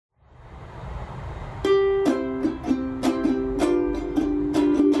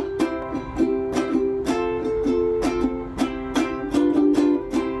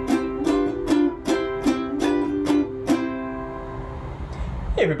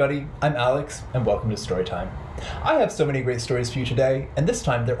everybody, I'm Alex, and welcome to Storytime. I have so many great stories for you today, and this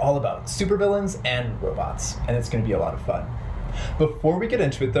time they're all about supervillains and robots, and it's going to be a lot of fun. Before we get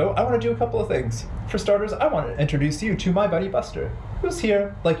into it though, I want to do a couple of things. For starters, I want to introduce you to my buddy Buster, who's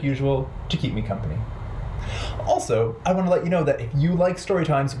here, like usual, to keep me company. Also, I want to let you know that if you like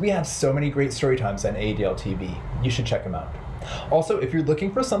Storytimes, we have so many great Storytimes on ADL TV. You should check them out. Also, if you're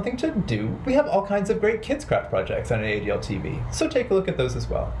looking for something to do, we have all kinds of great kids craft projects on ADL TV, so take a look at those as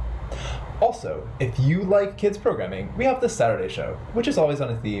well. Also, if you like kids programming, we have the Saturday Show, which is always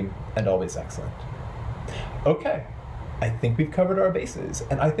on a theme and always excellent. Okay, I think we've covered our bases,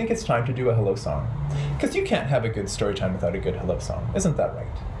 and I think it's time to do a hello song. Because you can't have a good story time without a good hello song, isn't that right?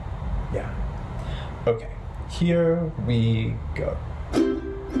 Yeah. Okay, here we go.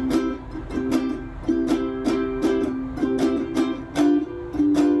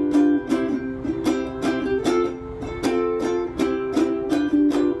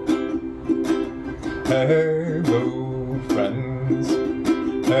 Hello, friends.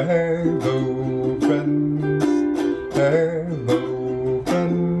 Hello, friends. Hello,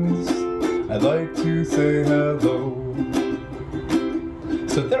 friends. I'd like to say hello.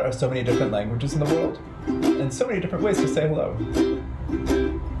 So there are so many different languages in the world, and so many different ways to say hello.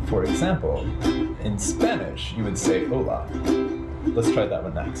 For example, in Spanish, you would say hola. Let's try that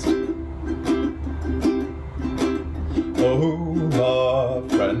one next. Hola,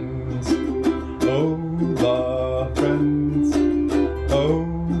 friends. Hola, friends.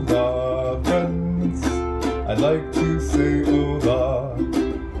 Hola, friends. I'd like to say hola.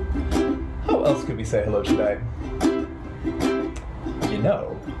 How else could we say hello today? You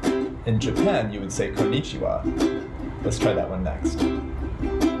know, in Japan you would say konnichiwa. Let's try that one next.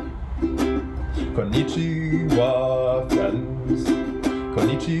 Konnichiwa, friends.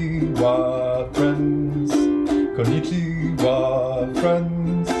 Konnichiwa, friends. Konnichiwa,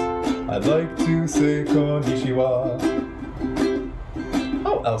 friends. I'd like to say konnichiwa.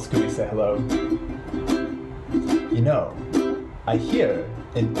 How else could we say hello? You know, I hear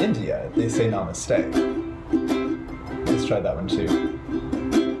in India they say namaste. Let's try that one too.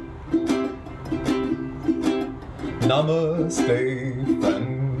 Namaste,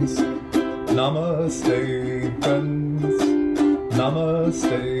 friends. Namaste, friends.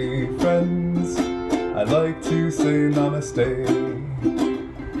 Namaste, friends. I'd like to say namaste.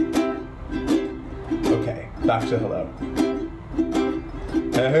 Okay, back to hello.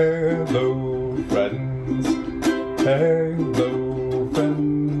 Hello, friends. Hello,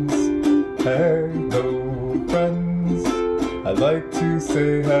 friends. Hello, friends. I'd like to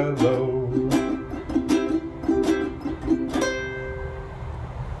say hello.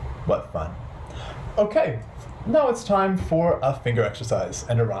 What fun. Okay, now it's time for a finger exercise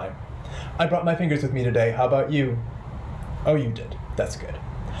and a rhyme. I brought my fingers with me today. How about you? Oh, you did. That's good.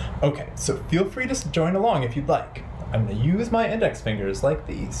 Okay, so feel free to join along if you'd like. I'm going to use my index fingers like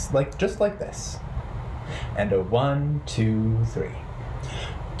these, just like this. And a 1, 2, 3.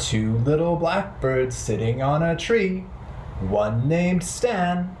 Two little blackbirds sitting on a tree, one named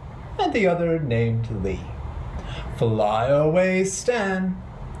Stan and the other named Lee. Fly away, Stan.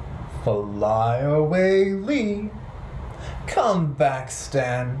 Fly away, Lee. Come back,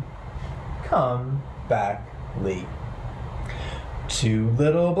 Stan. Come back, Lee. Two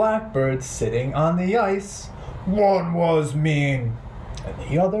little blackbirds sitting on the ice. One was mean, and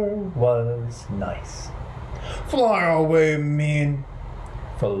the other was nice. Fly away, mean.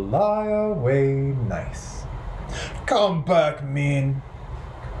 Fly away, nice. Come back, mean.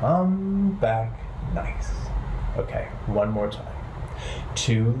 Come back, nice. Okay, one more time.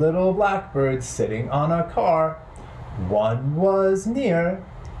 Two little blackbirds sitting on a car. One was near,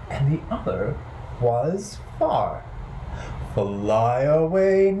 and the other was far. Fly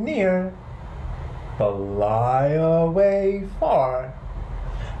away near, fly away far.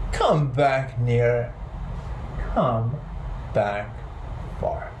 Come back near, come back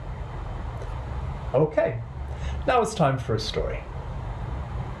far. Okay, now it's time for a story.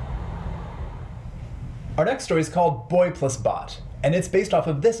 Our next story is called Boy Plus Bot, and it's based off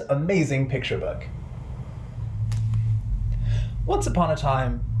of this amazing picture book. Once upon a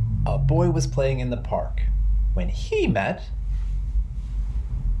time, a boy was playing in the park when he met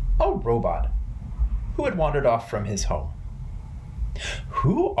a robot who had wandered off from his home.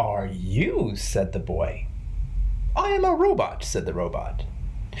 "Who are you?" said the boy. "I am a robot," said the robot.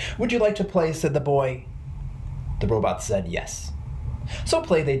 "Would you like to play?" said the boy. The robot said yes. So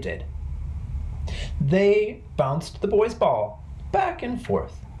play they did. They bounced the boy's ball back and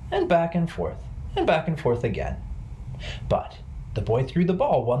forth, and back and forth, and back and forth again. But the boy threw the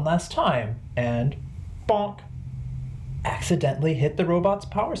ball one last time, and bonk, accidentally hit the robot's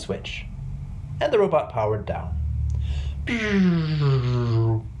power switch, and the robot powered down.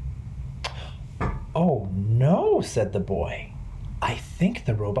 "Oh no," said the boy. "I think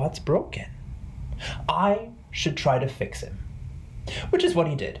the robot's broken. I should try to fix him." Which is what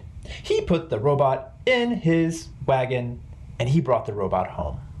he did. He put the robot in his wagon and he brought the robot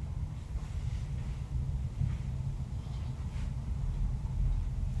home.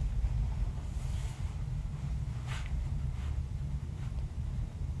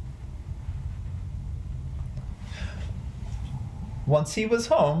 Once he was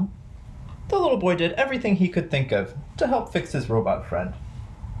home, the little boy did everything he could think of to help fix his robot friend.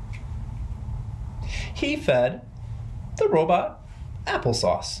 He fed the robot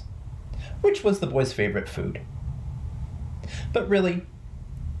applesauce, which was the boy's favorite food. But really,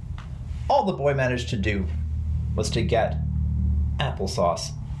 all the boy managed to do was to get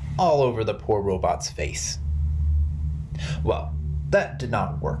applesauce all over the poor robot's face. Well, that did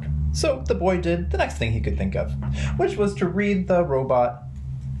not work. So the boy did the next thing he could think of, which was to read the robot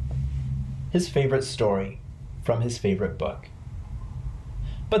his favorite story from his favorite book.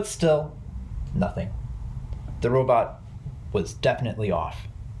 But still, nothing. The robot was definitely off.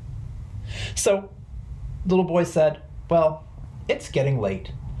 So the little boy said, "Well, it's getting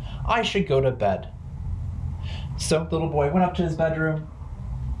late. I should go to bed." So the little boy went up to his bedroom.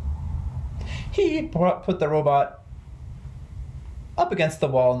 He put the robot up against the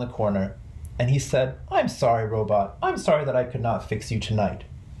wall in the corner, and he said, "I'm sorry, robot. I'm sorry that I could not fix you tonight,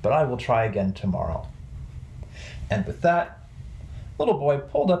 but I will try again tomorrow." And with that, little boy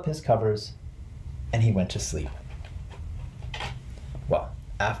pulled up his covers and he went to sleep. Well,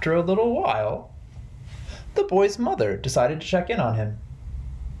 after a little while, the boy's mother decided to check in on him.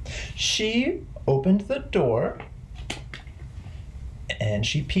 She opened the door and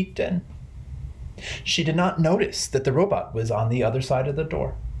she peeked in. She did not notice that the robot was on the other side of the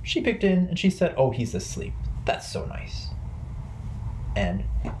door. She peeked in and she said, "Oh, he's asleep. That's so nice." And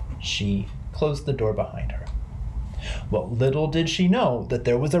she closed the door behind her. Well, little did she know that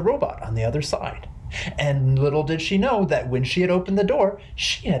there was a robot on the other side. And little did she know that when she had opened the door,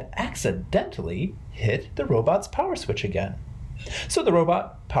 she had accidentally hit the robot's power switch again. So the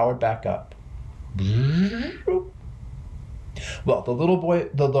robot powered back up. Well, the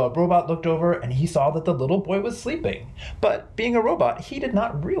robot looked over and he saw that the little boy was sleeping. But being a robot, he did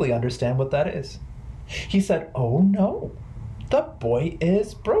not really understand what that is. He said, "Oh no, the boy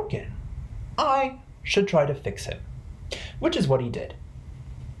is broken. I should try to fix him." Which is what he did.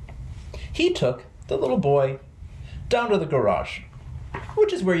 He took the little boy down to the garage,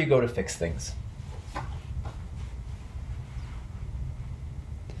 which is where you go to fix things.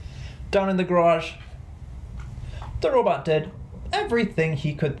 Down in the garage, the robot did everything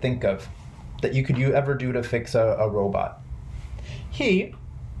he could think of that you could ever do to fix a robot. He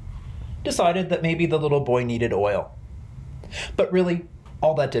decided that maybe the little boy needed oil. But really,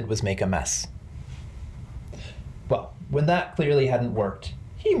 all that did was make a mess. Well, when that clearly hadn't worked,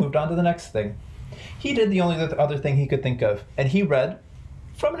 he moved on to the next thing. He did the only other thing he could think of, and he read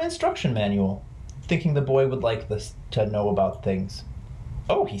from an instruction manual, thinking the boy would like this to know about things.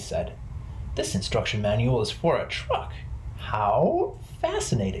 "Oh," he said, "this instruction manual is for a truck. How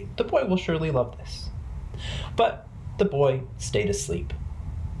fascinating. The boy will surely love this." But the boy stayed asleep.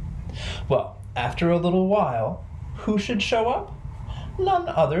 Well, after a little while, who should show up? None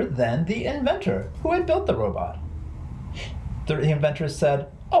other than the inventor who had built the robot. The inventor said,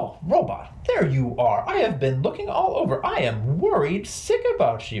 "Oh, robot, there you are. I have been looking all over. I am worried sick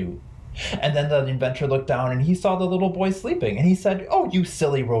about you." And then the inventor looked down and he saw the little boy sleeping and he said, "Oh, you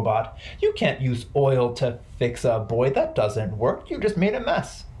silly robot. You can't use oil to fix a boy. That doesn't work. You just made a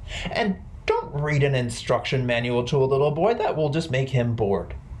mess. And don't read an instruction manual to a little boy. That will just make him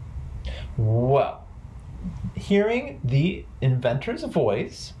bored." Well, hearing the inventor's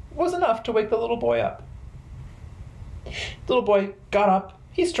voice was enough to wake the little boy up. The little boy got up,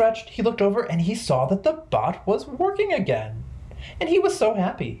 he stretched, he looked over, and he saw that the bot was working again. And he was so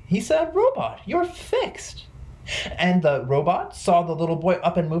happy. He said, "Robot, you're fixed." And the robot saw the little boy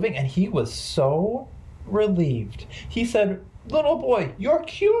up and moving, and he was so relieved. He said, "Little boy, you're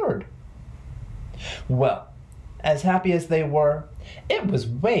cured." Well, as happy as they were, it was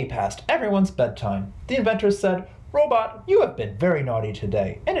way past everyone's bedtime. The inventor said, "Robot, you have been very naughty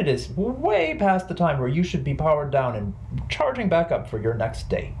today, and it is way past the time where you should be powered down and charging back up for your next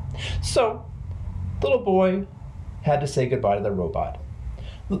day." So, little boy had to say goodbye to the robot.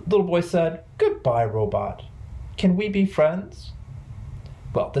 Little boy said, "Goodbye, robot. Can we be friends?"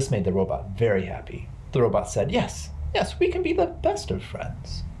 Well, this made the robot very happy. The robot said, yes, we can be the best of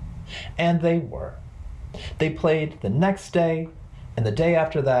friends." And they were. They played the next day, and the day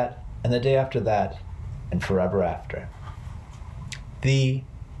after that, and the day after that, and forever after. The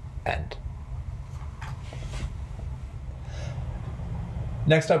end.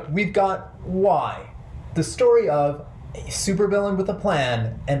 Next up, we've got Why, the story of a supervillain with a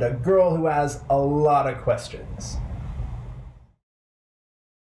plan and a girl who has a lot of questions.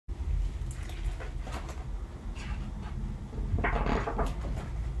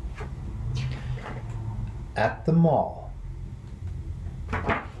 At the mall.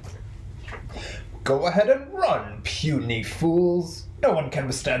 Go ahead and run, puny fools. No one can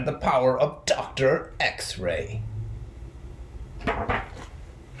withstand the power of Dr. X-Ray.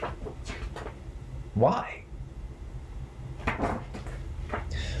 Why?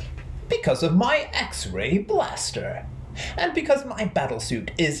 Because of my X-ray blaster. And because my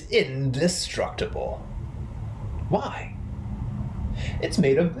battlesuit is indestructible. Why? It's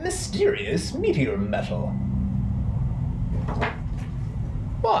made of mysterious meteor metal.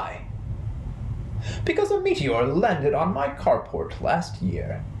 Why? Because a meteor landed on my carport last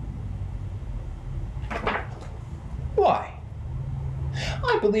year. Why?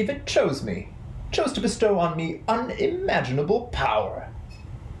 I believe it chose me. Chose to bestow on me unimaginable power.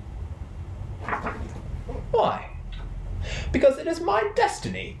 Why? Because it is my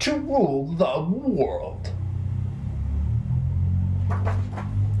destiny to rule the world.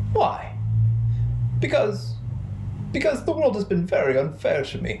 Why? Because the world has been very unfair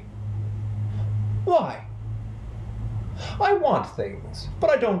to me. Why? I want things, but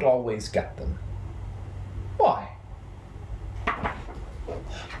I don't always get them. Why?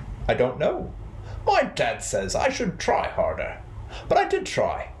 I don't know. My dad says I should try harder. But I did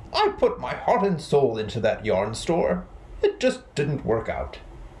try. I put my heart and soul into that yarn store. It just didn't work out.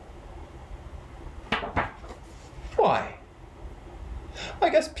 Why? I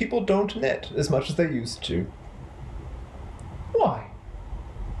guess people don't knit as much as they used to. Why?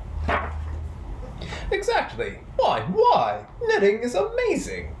 Exactly. Why? Why? Knitting is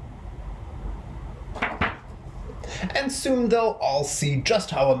amazing. And soon they'll all see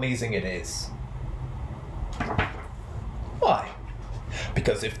just how amazing it is. Why?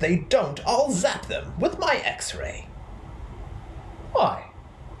 Because if they don't, I'll zap them with my X-ray. Why?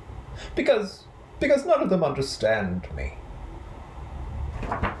 Because none of them understand me.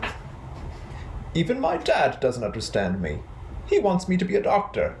 Even my dad doesn't understand me. He wants me to be a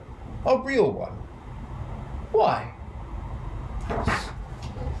doctor. A real one. Why?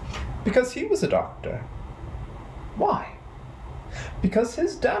 Because he was a doctor. Why? Because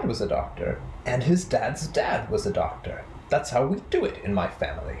his dad was a doctor, and his dad's dad was a doctor. That's how we do it in my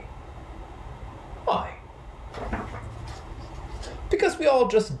family. Why? Because we all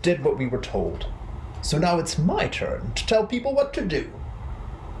just did what we were told. So now it's my turn to tell people what to do.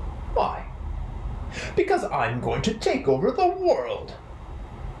 Why? Because I'm going to take over the world.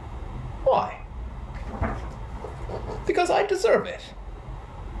 Why? Because I deserve it.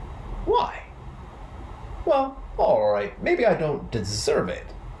 Why? Well, alright, maybe I don't deserve it,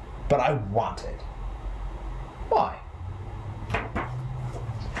 but I want it. Why?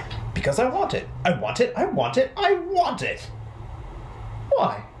 Because I want it. I want it, I want it, I want it!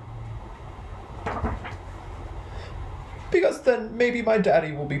 Why? Because then maybe my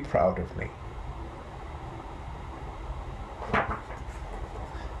daddy will be proud of me.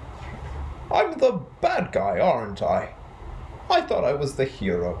 I'm the bad guy, aren't I? I thought I was the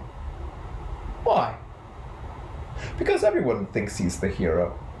hero. Why? Because everyone thinks he's the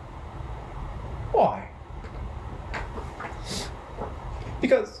hero. Why?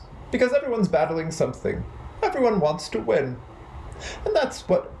 Because everyone's battling something. Everyone wants to win. And that's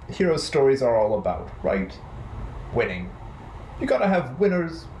what hero stories are all about, right? Winning. You gotta have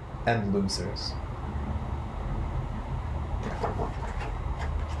winners and losers.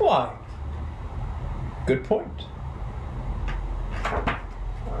 Why? Good point.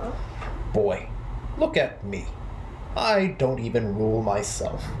 Boy, look at me. I don't even rule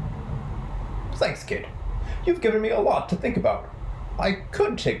myself. Thanks, kid. You've given me a lot to think about. I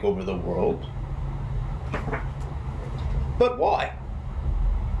could take over the world. But why?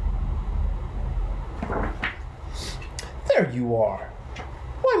 There you are.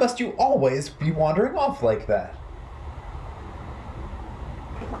 Why must you always be wandering off like that?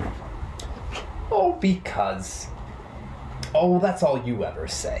 Oh, because. Oh, that's all you ever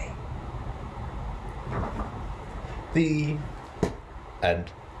say. The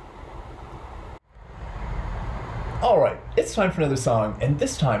end. Alright, it's time for another song, and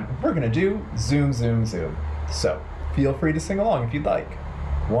this time we're gonna do Zoom, Zoom, Zoom. So, feel free to sing along if you'd like.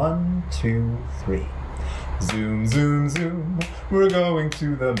 1, 2, 3. Zoom, zoom, zoom, we're going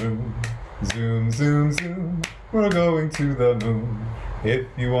to the moon. Zoom, zoom, zoom, we're going to the moon. If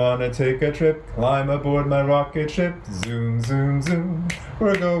you wanna take a trip, climb aboard my rocket ship. Zoom, zoom, zoom,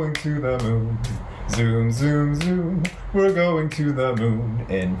 we're going to the moon. Zoom, zoom, zoom, we're going to the moon.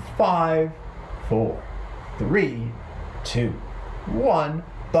 In 5, 4, 3, 2, 1,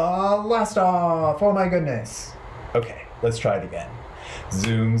 blast off! Oh my goodness. Okay, let's try it again.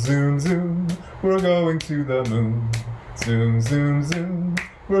 Zoom, zoom, zoom, we're going to the moon. Zoom, zoom, zoom,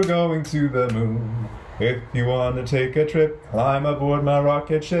 we're going to the moon. If you want to take a trip, climb aboard my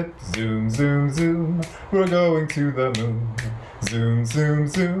rocket ship. Zoom, zoom, zoom, we're going to the moon. Zoom, zoom,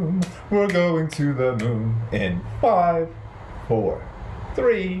 zoom, we're going to the moon. In 5, 4,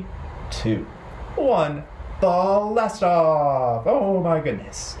 3, 2, 1, blast off! Oh my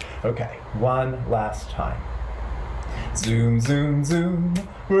goodness. Okay, one last time. Zoom, zoom, zoom,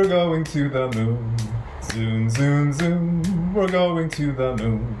 we're going to the moon. Zoom, zoom, zoom, we're going to the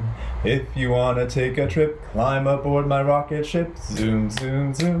moon. If you want to take a trip, climb aboard my rocket ship. Zoom,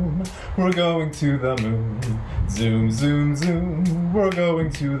 zoom, zoom, we're going to the moon. Zoom, zoom, zoom, we're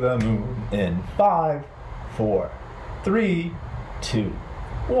going to the moon. In 5, 4, 3, 2,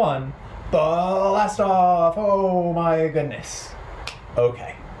 1, blast off! Oh my goodness.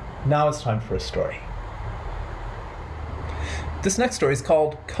 Okay, now it's time for a story. This next story is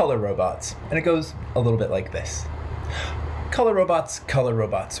called Color Robots, and it goes a little bit like this. Color robots,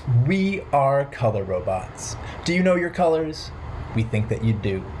 we are color robots. Do you know your colors? We think that you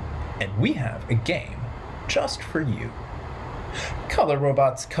do. And we have a game just for you. Color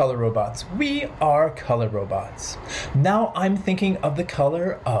robots, we are color robots. Now I'm thinking of the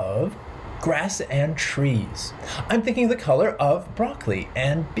color of grass and trees. I'm thinking of the color of broccoli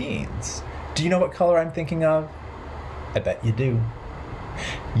and beans. Do you know what color I'm thinking of? I bet you do.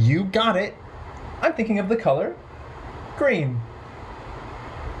 You got it. I'm thinking of the color green.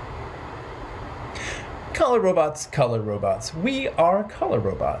 Color robots, we are color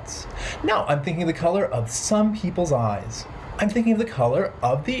robots. Now I'm thinking of the color of some people's eyes. I'm thinking of the color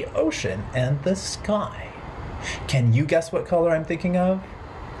of the ocean and the sky. Can you guess what color I'm thinking of?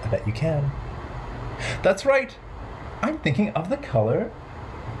 I bet you can. That's right. I'm thinking of the color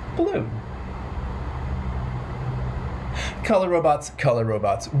blue. Color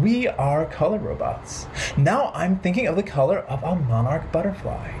robots, we are color robots. Now I'm thinking of the color of a monarch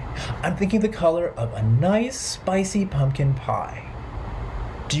butterfly. I'm thinking of the color of a nice spicy pumpkin pie.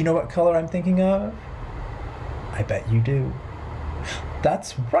 Do you know what color I'm thinking of? I bet you do.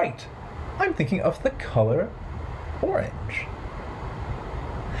 That's right. I'm thinking of the color orange.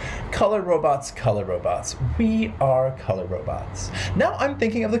 Color robots, we are color robots. Now I'm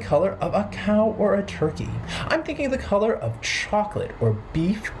thinking of the color of a cow or a turkey. I'm thinking of the color of chocolate or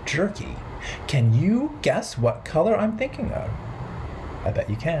beef jerky. Can you guess what color I'm thinking of? I bet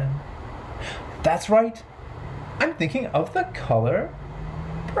you can. That's right. I'm thinking of the color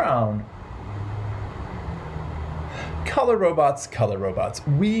brown. Color robots,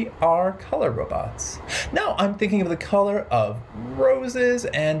 we are color robots. Now I'm thinking of the color of roses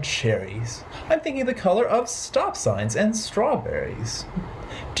and cherries. I'm thinking of the color of stop signs and strawberries.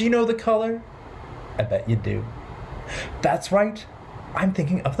 Do you know the color? I bet you do. That's right. I'm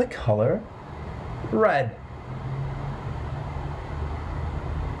thinking of the color red.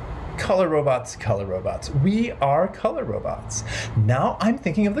 Color robots, we are color robots. Now I'm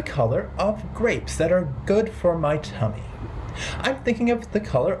thinking of the color of grapes that are good for my tummy. I'm thinking of the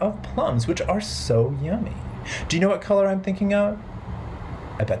color of plums, which are so yummy. Do you know what color I'm thinking of?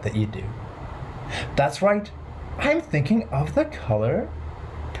 I bet that you do. That's right. I'm thinking of the color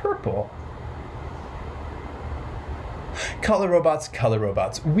purple. Color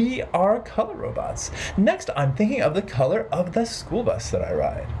robots, we are color robots. Next, I'm thinking of the color of the school bus that I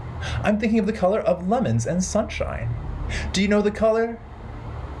ride. I'm thinking of the color of lemons and sunshine. Do you know the color?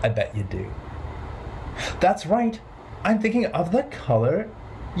 I bet you do. That's right. I'm thinking of the color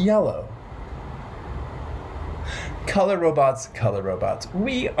yellow. Color robots,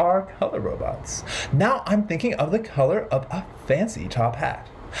 we are color robots. Now I'm thinking of the color of a fancy top hat.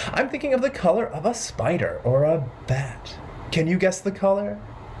 I'm thinking of the color of a spider or a bat. Can you guess the color?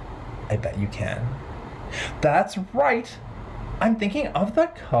 I bet you can. That's right. I'm thinking of the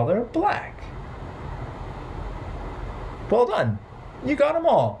color black. Well done. You got them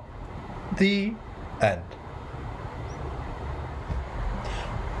all. The end.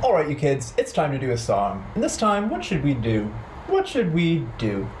 All right, you kids, it's time to do a song. And this time, what should we do? What should we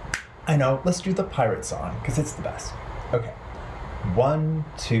do? I know, let's do the pirate song, because it's the best. Okay. 1,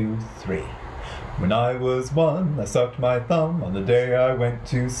 2, 3. When I was one, I sucked my thumb on the day I went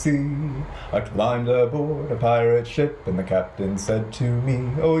to sea. I climbed aboard a pirate ship, and the captain said to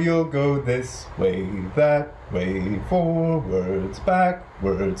me, "Oh, you'll go this way, that way, forwards,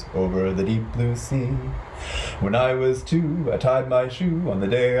 backwards, over the deep blue sea." When I was two, I tied my shoe on the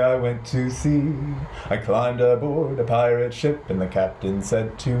day I went to sea. I climbed aboard a pirate ship, and the captain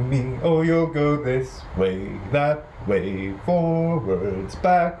said to me, "Oh, you'll go this way, that way, forwards,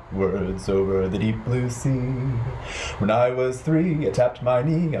 backwards, over the deep blue sea." When I was three, I tapped my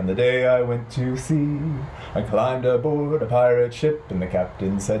knee on the day I went to sea. I climbed aboard a pirate ship, and the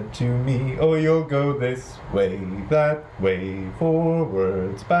captain said to me, "Oh, you'll go this way, that way,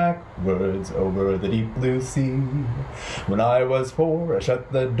 forwards, backwards, over the deep blue sea." When I was four, I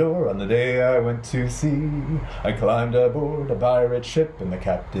shut the door on the day I went to sea. I climbed aboard a pirate ship, and the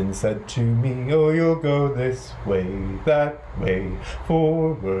captain said to me, "Oh, you'll go this way, that way,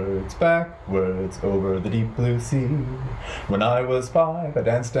 forwards, backwards, over the deep blue sea." When I was five, I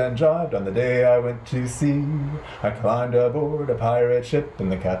danced and jived on the day I went to sea. I climbed aboard a pirate ship,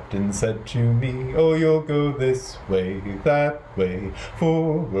 and the captain said to me, "Oh, you'll go this way, that way,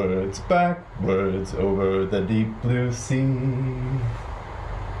 forwards, backwards, over the deep blue sea."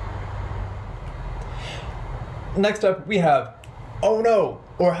 Next up, we have "Oh No!"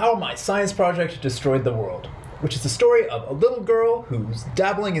 or How My Science Project Destroyed the World, which is the story of a little girl whose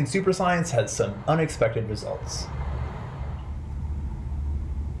dabbling in super science has some unexpected results.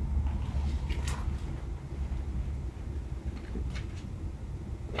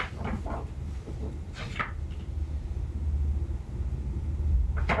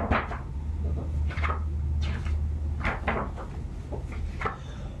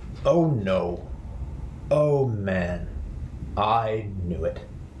 Oh no. Oh man. I knew it.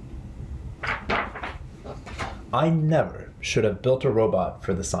 I never should have built a robot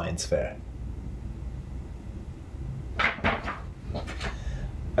for the science fair.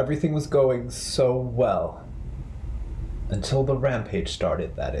 Everything was going so well. Until the rampage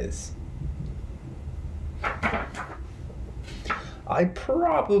started, that is. I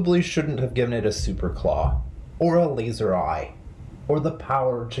probably shouldn't have given it a super claw, or a laser eye, or the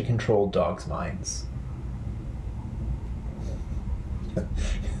power to control dogs' minds.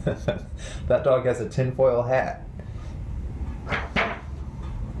 That dog has a tinfoil hat.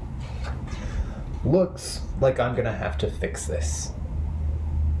 Looks like I'm gonna have to fix this.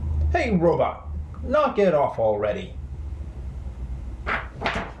 Hey, robot, knock it off already.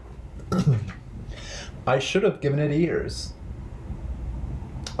 I should have given it ears.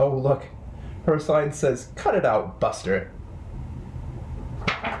 Oh, look, her sign says, "Cut it out, Buster."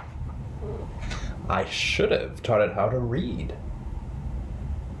 I should have taught it how to read.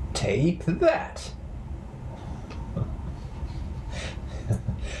 Take that.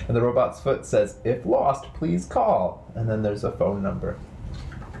 And the robot's foot says, "If lost, please call." And then there's a phone number.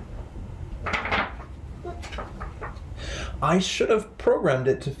 I should have programmed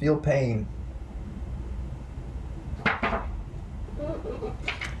it to feel pain.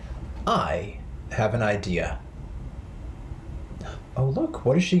 I have an idea. Oh, look,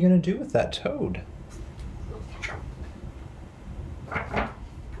 what is she going to do with that toad?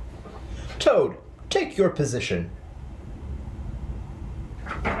 Toad, take your position.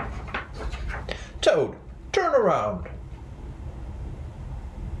 Toad, turn around.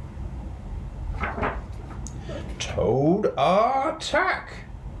 Toad, attack.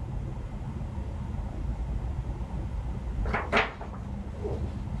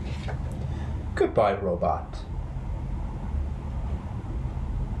 Goodbye, robot.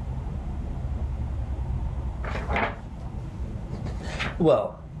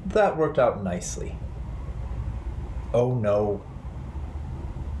 Well, that worked out nicely. Oh no.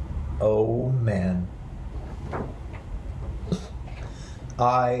 Oh man.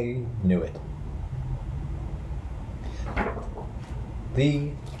 I knew it.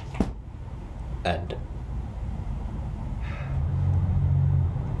 The end.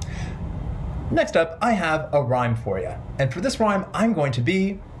 Next up, I have a rhyme for you. And for this rhyme, I'm going to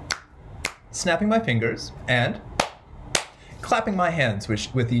be snapping my fingers and clapping my hands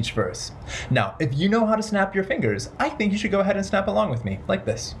with each verse. Now, if you know how to snap your fingers, I think you should go ahead and snap along with me, like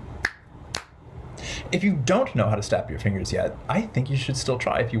this. If you don't know how to snap your fingers yet, I think you should still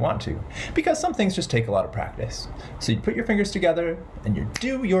try if you want to, because some things just take a lot of practice. So you put your fingers together, and you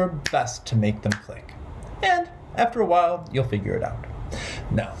do your best to make them click. And after a while, you'll figure it out.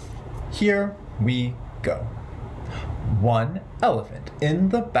 Now, here we go. One elephant in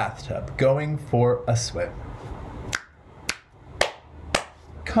the bathtub going for a swim.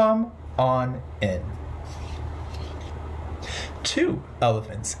 Come on in. 2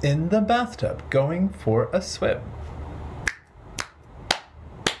 elephants in the bathtub going for a swim.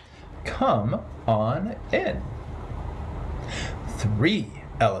 Come on in. 3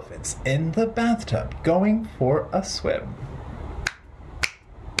 elephants in the bathtub going for a swim.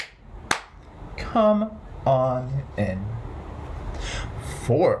 Come on in.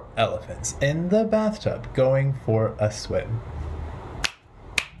 4 elephants in the bathtub going for a swim.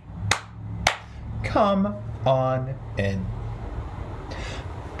 Come on in.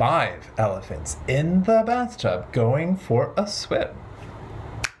 5 elephants in the bathtub going for a swim.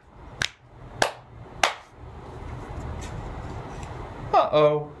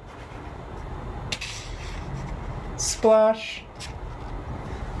 Uh-oh. Splash.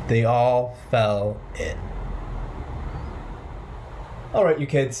 They all fell in. All right, you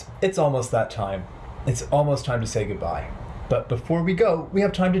kids, it's almost that time. It's almost time to say goodbye. But before we go, we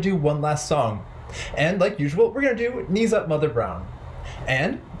have time to do one last song. And like usual, we're gonna do Knees Up Mother Brown.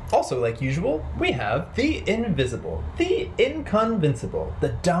 And also like usual, we have the invisible, the inconvincible, the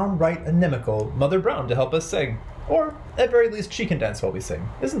downright inimical Mother Brown to help us sing. Or at very least, she can dance while we sing.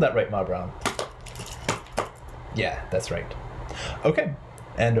 Isn't that right, Ma Brown? Yeah, that's right. Okay,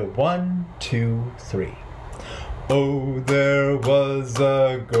 and a 1, 2, 3. Oh, there was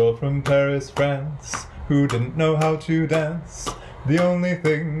a girl from Paris, France, who didn't know how to dance. The only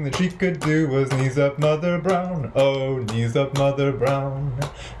thing that she could do was knees up Mother Brown. Oh, knees up Mother Brown.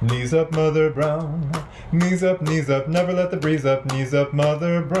 Knees up Mother Brown. Knees up, never let the breeze up. Knees up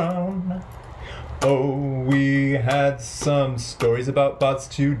Mother Brown. Oh, we had some stories about bots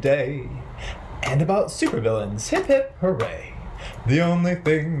today. And about supervillains. Hip hip hooray. The only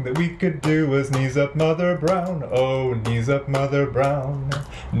thing that we could do was knees up Mother Brown. Oh, knees up Mother Brown.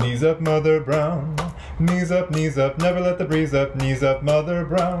 Knees up Mother Brown. Knees up, never let the breeze up. Knees up Mother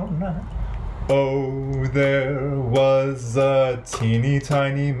Brown. Oh, there was a teeny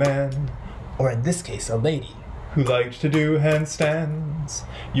tiny man, or in this case a lady, who liked to do handstands.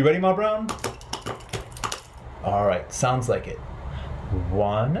 You ready, Ma Brown? All right, sounds like it.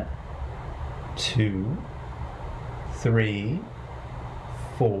 1, 2, 3,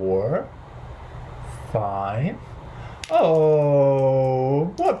 4, 5.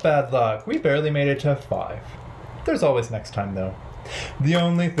 Oh, what bad luck. We barely made it to 5. There's always next time, though. The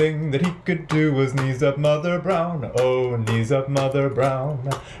only thing that he could do was knees up Mother Brown. Oh, knees up Mother Brown.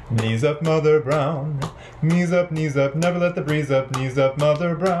 Knees up Mother Brown. Knees up, never let the breeze up. Knees up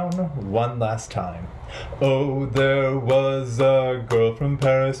Mother Brown. One last time. Oh, there was a girl from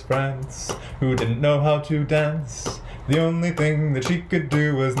Paris, France, who didn't know how to dance. The only thing that she could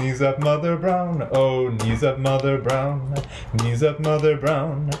do was knees up Mother Brown. Oh, knees up Mother Brown. Knees up Mother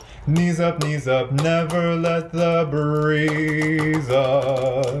Brown. Knees up, never let the breeze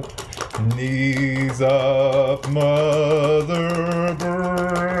up. Knees up Mother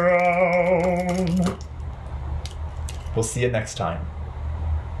Brown. We'll see you next time.